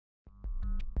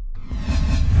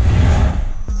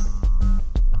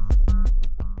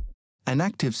An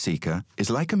active seeker is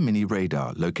like a mini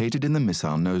radar located in the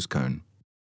missile nose cone.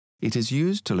 It is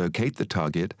used to locate the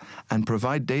target and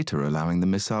provide data allowing the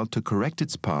missile to correct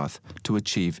its path to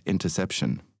achieve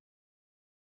interception.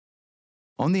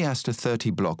 On the Aster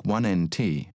 30 Block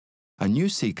 1NT, a new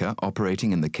seeker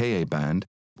operating in the Ka band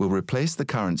will replace the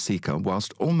current seeker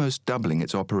whilst almost doubling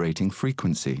its operating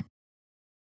frequency.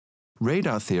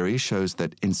 Radar theory shows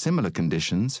that in similar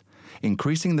conditions,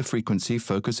 increasing the frequency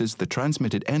focuses the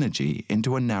transmitted energy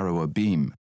into a narrower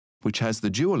beam, which has the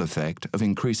dual effect of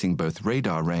increasing both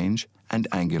radar range and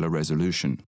angular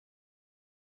resolution.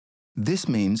 This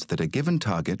means that a given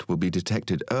target will be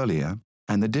detected earlier,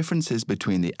 and the differences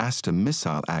between the Aster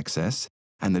missile axis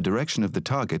and the direction of the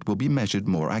target will be measured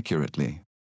more accurately.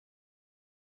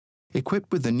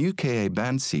 Equipped with the new Ka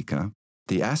band seeker,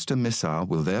 the Aster missile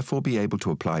will therefore be able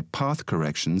to apply path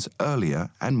corrections earlier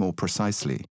and more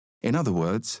precisely. In other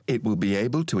words, it will be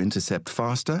able to intercept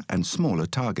faster and smaller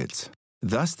targets.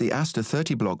 Thus, the Aster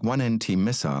 30 Block 1NT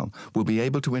missile will be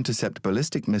able to intercept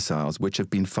ballistic missiles which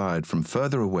have been fired from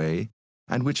further away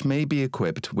and which may be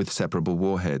equipped with separable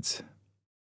warheads.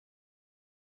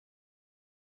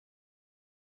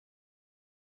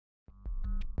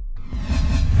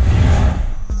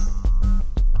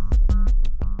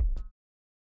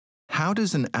 How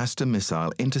does an Aster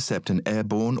missile intercept an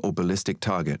airborne or ballistic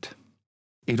target?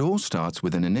 It all starts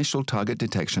with an initial target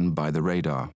detection by the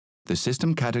radar. The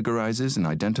system categorizes and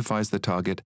identifies the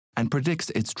target and predicts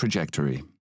its trajectory.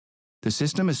 The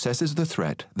system assesses the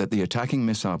threat that the attacking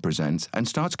missile presents and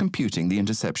starts computing the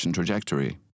interception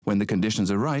trajectory. When the conditions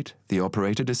are right, the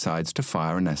operator decides to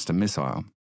fire an Aster missile.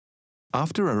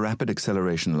 After a rapid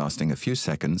acceleration lasting a few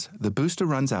seconds, the booster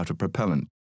runs out of propellant.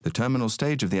 The terminal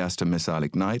stage of the Aster missile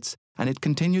ignites, and it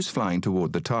continues flying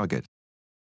toward the target.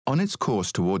 On its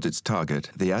course towards its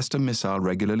target, the Aster missile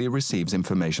regularly receives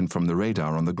information from the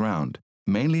radar on the ground,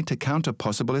 mainly to counter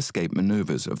possible escape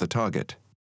maneuvers of the target.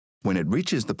 When it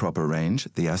reaches the proper range,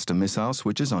 the Aster missile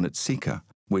switches on its seeker,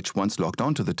 which, once locked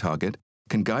onto the target,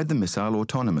 can guide the missile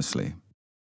autonomously.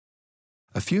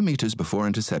 A few meters before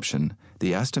interception,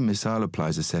 the Aster missile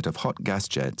applies a set of hot gas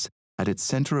jets at its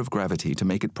center of gravity to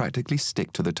make it practically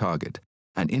stick to the target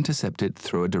and intercept it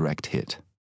through a direct hit.